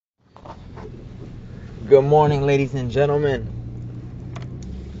Good morning, ladies and gentlemen.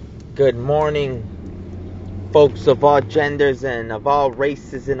 Good morning, folks of all genders and of all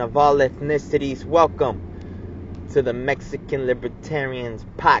races and of all ethnicities. Welcome to the Mexican Libertarians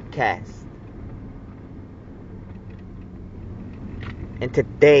Podcast. And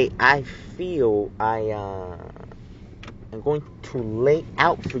today I feel I am going to lay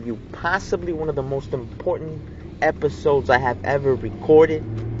out for you possibly one of the most important episodes I have ever recorded.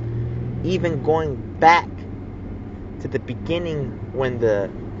 Even going back to the beginning when the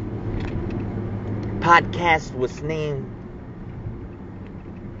podcast was named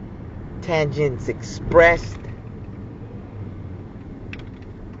Tangents Expressed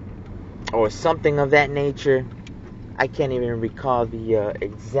or something of that nature. I can't even recall the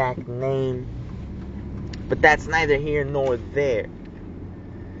exact name, but that's neither here nor there.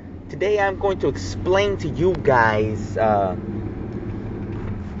 Today I'm going to explain to you guys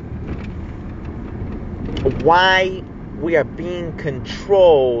why we are being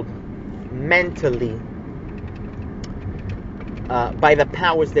controlled mentally by the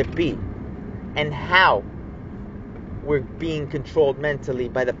powers that be, and how we're being controlled mentally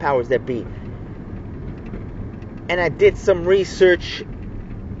by the powers that be. And I did some research.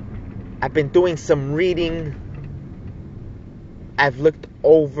 I've been doing some reading. I've looked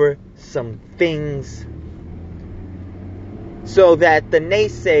over some things so that the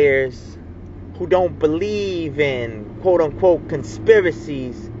naysayers who don't believe in quote-unquote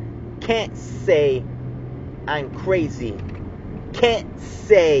conspiracies can't say I'm crazy, can't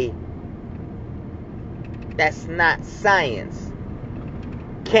say that's not science,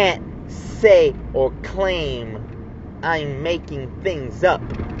 can't say or claim I'm making things up.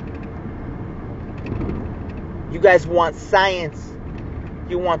 You guys want science?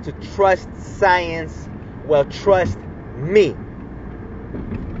 You want to trust science? Well, trust me.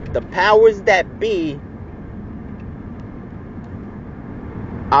 The powers that be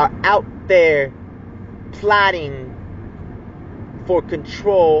are out there plotting for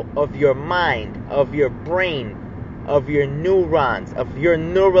control of your mind, of your brain, of your neurons, of your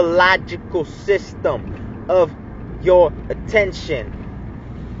neurological system, of your attention.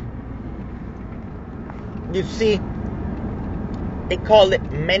 You see, they call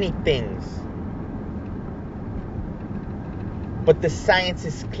it many things, but the science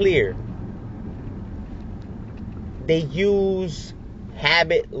is clear. They use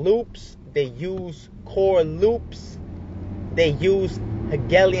habit loops, they use core loops, they use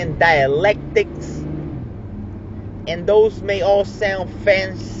Hegelian dialectics, and those may all sound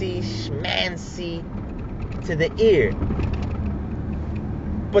fancy schmancy to the ear,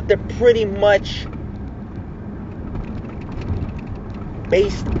 but they're pretty much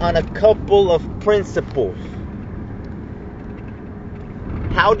based on a couple of principles.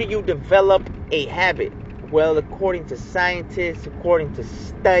 How do you develop a habit? Well, according to scientists, according to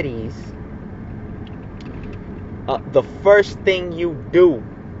studies, the first thing you do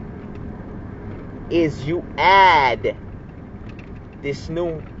is you add this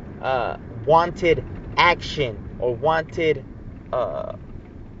new wanted action or wanted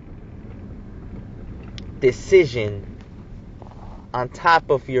decision on top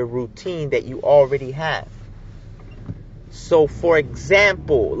of your routine that you already have. So, for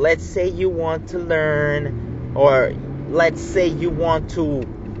example, let's say you want to learn, or let's say you want to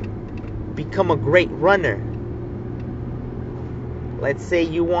become a great runner. Let's say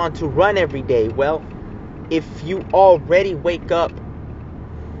you want to run every day. Well, if you already wake up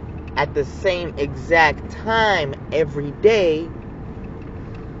at the same exact time every day,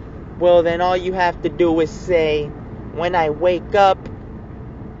 well, then all you have to do is say, when I wake up,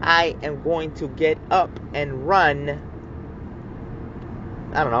 I am going to get up and run,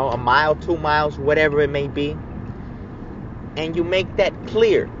 I don't know, a mile, 2 miles, whatever it may be. And you make that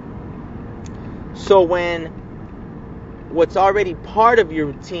clear. So when what's already part of your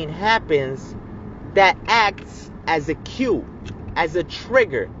routine happens, that acts as a cue, as a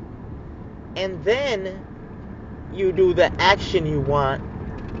trigger. And then you do the action you want.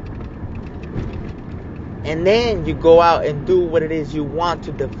 And then you go out and do what it is you want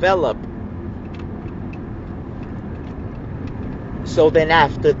to develop. So then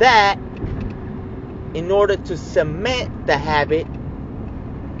after that, in order to cement the habit,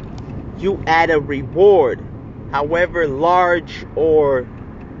 you add a reward, however large or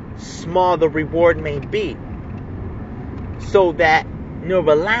small the reward may be, so that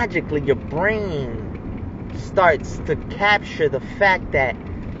neurologically your brain starts to capture the fact that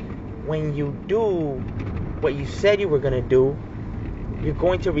when you do what you said you were going to do, you're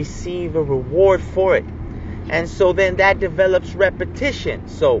going to receive a reward for it. And so then that develops repetition.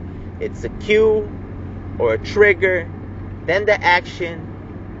 So it's a cue, or a trigger, then the action,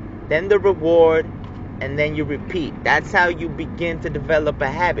 then the reward, and then you repeat. That's how you begin to develop a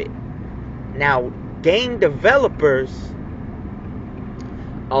habit. Now, game developers,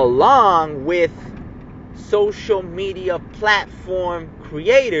 along with social media platform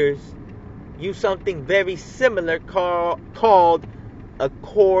creators, use something very similar called a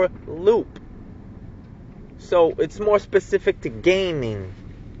core loop. So it's more specific to gaming,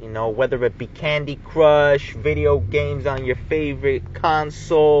 whether it be Candy Crush, video games on your favorite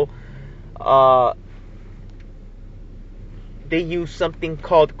console. They use something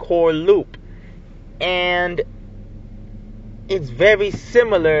called core loop, and it's very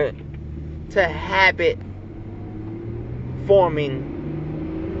similar to habit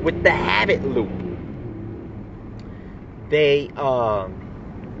forming with the habit loop. They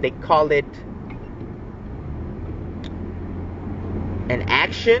call it an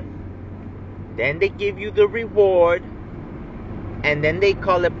action, then they give you the reward, and then they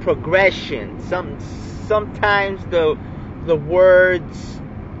call it progression. Sometimes the words,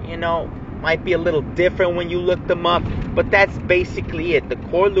 might be a little different when you look them up, but that's basically it. The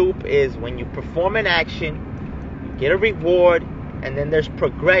core loop is when you perform an action, you get a reward, and then there's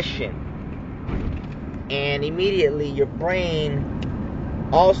progression. And immediately your brain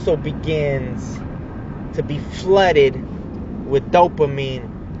also begins to be flooded with dopamine,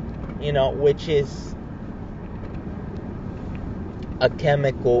 which is a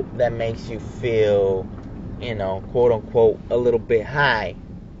chemical that makes you feel, quote unquote, a little bit high,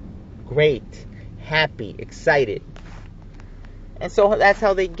 great, happy, excited. And so that's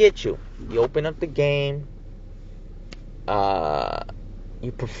how they get you. You open up the game,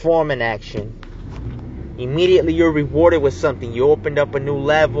 you perform an action, immediately you're rewarded with something. You opened up a new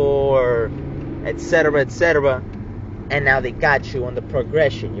level, or etc., etc., and now they got you on the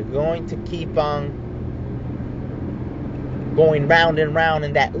progression. You're going to keep on going round and round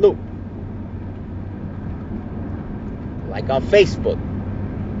in that loop. Like on Facebook,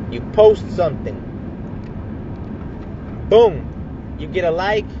 you post something, boom, you get a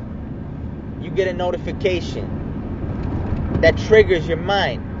like, you get a notification. That triggers your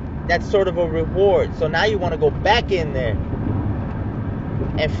mind. That's sort of a reward. So now you want to go back in there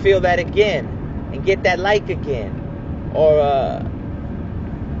and feel that again, and get that like again. Or,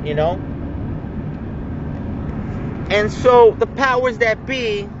 And so the powers that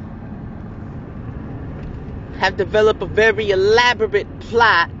be have developed a very elaborate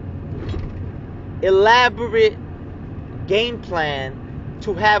plot, elaborate game plan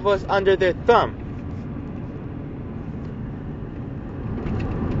to have us under their thumb.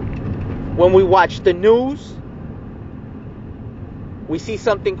 When we watch the news, we see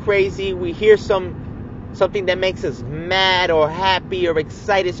something crazy, we hear something that makes us mad or happy or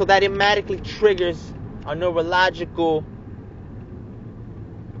excited, so that automatically triggers our neurological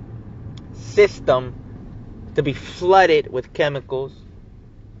system to be flooded with chemicals,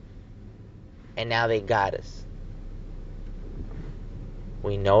 and now they got us.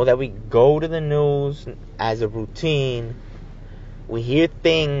 We know that we go to the news as a routine, we hear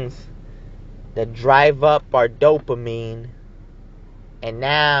things that drive up our dopamine, and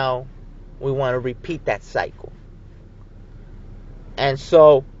now we want to repeat that cycle. And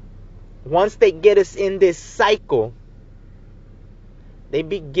so once they get us in this cycle, they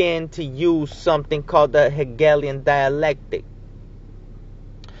begin to use something called the Hegelian dialectic,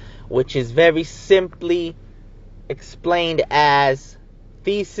 which is very simply explained as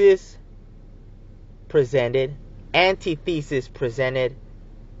thesis presented, antithesis presented,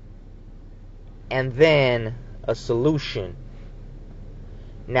 and then a solution.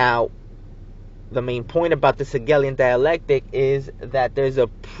 Now, the main point about this Hegelian dialectic is that there's a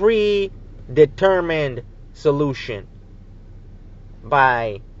predetermined solution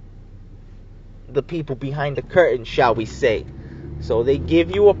by the people behind the curtain, shall we say. So they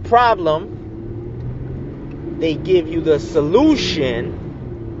give you a problem, they give you the solution,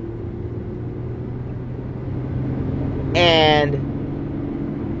 and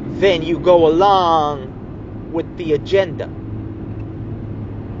then you go along with the agenda.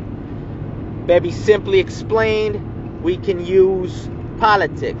 Very simply explained, we can use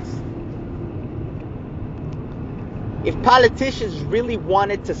politics. If politicians really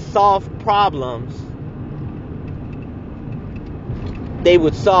wanted to solve problems, they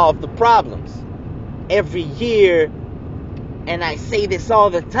would solve the problems. Every year, and I say this all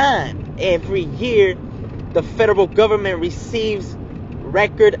the time, every year the federal government receives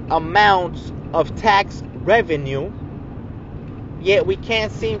record amounts of tax revenue, yet we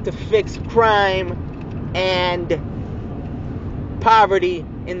can't seem to fix crime and poverty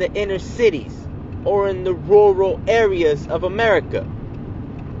in the inner cities. or in the rural areas of America.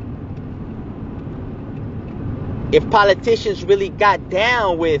 If politicians really got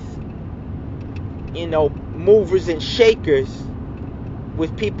down with, movers and shakers,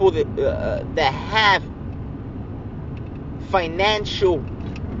 with people that have financial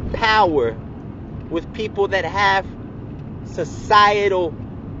power, with people that have societal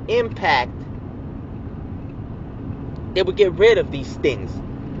impact, they would get rid of these things.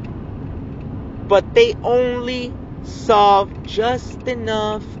 But they only solve just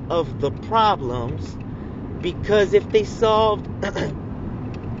enough of the problems, because if they solved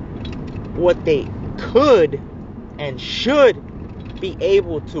what they could and should be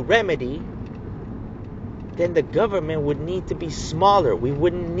able to remedy, then the government would need to be smaller. We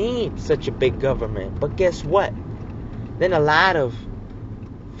wouldn't need such a big government. But guess what? Then a lot of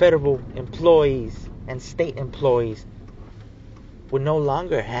federal employees and state employees would no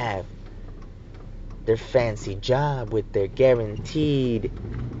longer have their fancy job with their guaranteed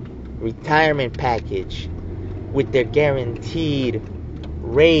retirement package, with their guaranteed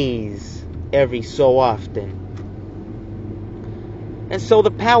raise every so often. And so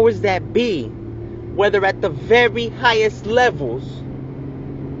the powers that be, whether at the very highest levels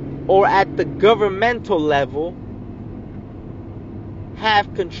or at the governmental level,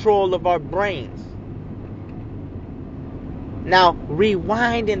 have control of our brains. Now,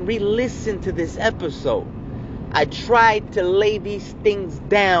 rewind and re-listen to this episode. I tried to lay these things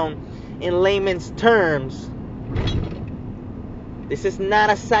down in layman's terms. This is not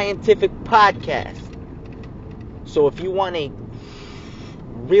a scientific podcast. So if you want a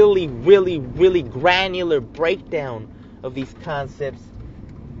really, really, really granular breakdown of these concepts,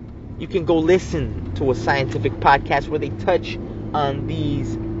 you can go listen to a scientific podcast where they touch on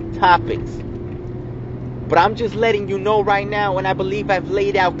these topics. But I'm just letting you know right now, and I believe I've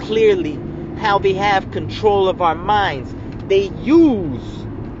laid out clearly how they have control of our minds. They use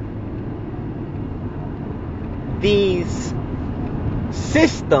these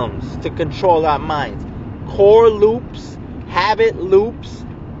systems to control our minds. Core loops, habit loops,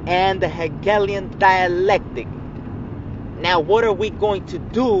 and the Hegelian dialectic. Now, what are we going to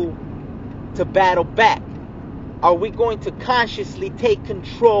do to battle back? Are we going to consciously take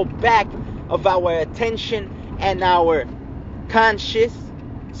control back of our attention and our conscious,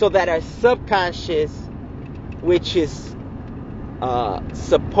 so that our subconscious, which is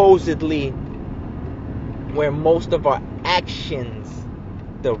supposedly where most of our actions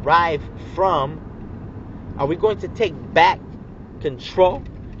derive from, are we going to take back control?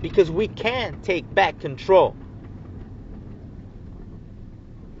 Because we can take back control.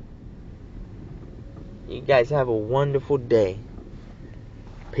 You guys have a wonderful day.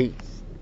 Peace.